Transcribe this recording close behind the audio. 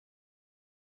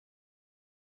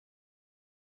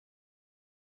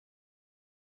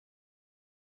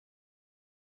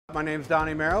My name's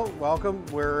Donnie Merrill. Welcome.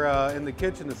 We're in the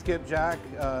kitchen of Skipjack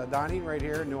Dining right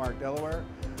here in Newark, Delaware.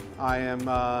 I am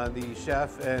the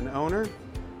chef and owner.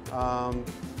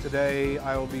 Today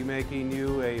I will be making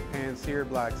you a pan-seared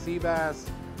black sea bass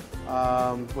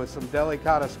with some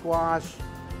delicata squash,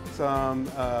 some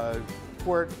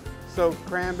port-soaked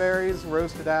cranberries,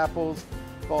 roasted apples,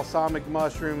 balsamic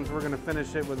mushrooms. We're going to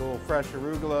finish it with a little fresh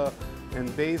arugula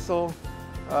and basil,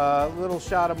 a little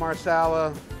shot of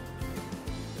marsala.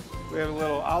 We have a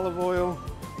little olive oil.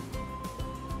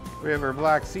 We have our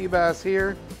black sea bass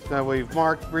here that we've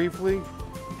marked briefly.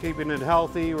 Keeping it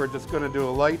healthy, we're just going to do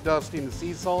a light dusting of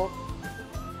sea salt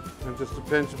and just a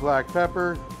pinch of black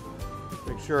pepper.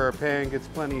 Make sure our pan gets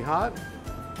plenty hot.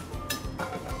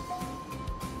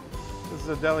 This is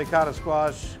a delicata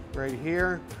squash right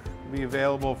here. It'll be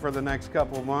available for the next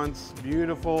couple of months.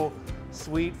 Beautiful,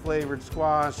 sweet flavored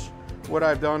squash. What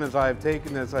I've done is I've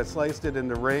taken this, I sliced it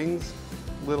into rings.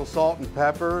 Little salt and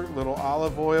pepper, little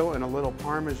olive oil, and a little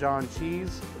Parmesan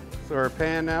cheese. So our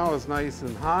pan now is nice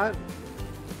and hot.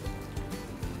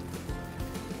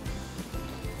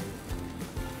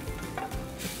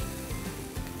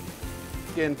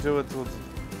 Get into it, so it's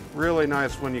really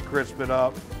nice when you crisp it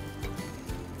up.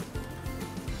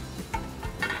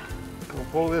 We'll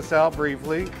pull this out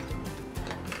briefly.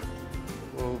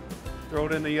 We'll throw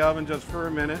it in the oven just for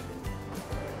a minute.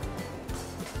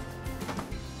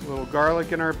 A little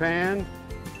garlic in our pan,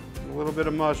 a little bit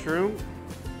of mushroom.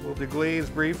 We'll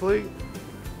deglaze briefly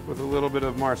with a little bit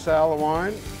of marsala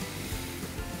wine.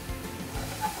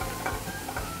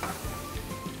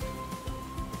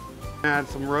 Add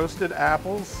some roasted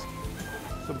apples,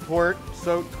 some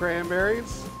port-soaked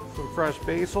cranberries, some fresh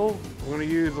basil. I'm going to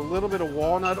use a little bit of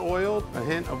walnut oil, a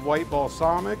hint of white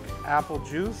balsamic, apple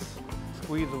juice,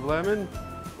 squeeze of lemon.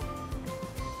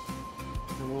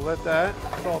 And we'll let that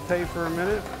saute for a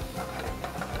minute.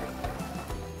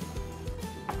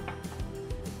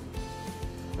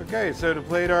 Okay, so to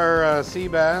plate our sea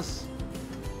bass,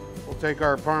 we'll take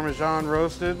our Parmesan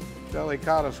roasted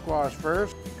delicata squash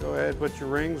first. Go ahead, put your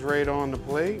rings right on the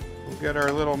plate. We'll get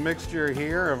our little mixture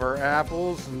here of our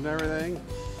apples and everything.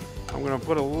 I'm gonna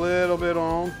put a little bit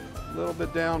on, a little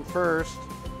bit down first.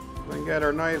 Then get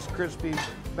our nice crispy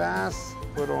bass,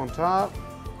 put on top.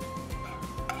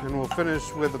 And we'll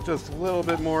finish with just a little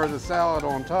bit more of the salad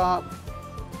on top.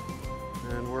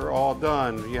 And we're all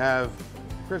done. You have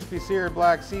crispy seared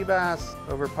black sea bass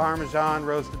over Parmesan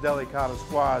roasted delicata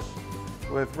squash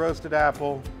with roasted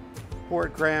apple,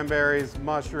 port cranberries,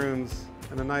 mushrooms,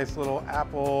 and a nice little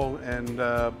apple and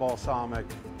balsamic.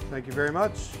 Thank you very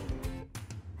much.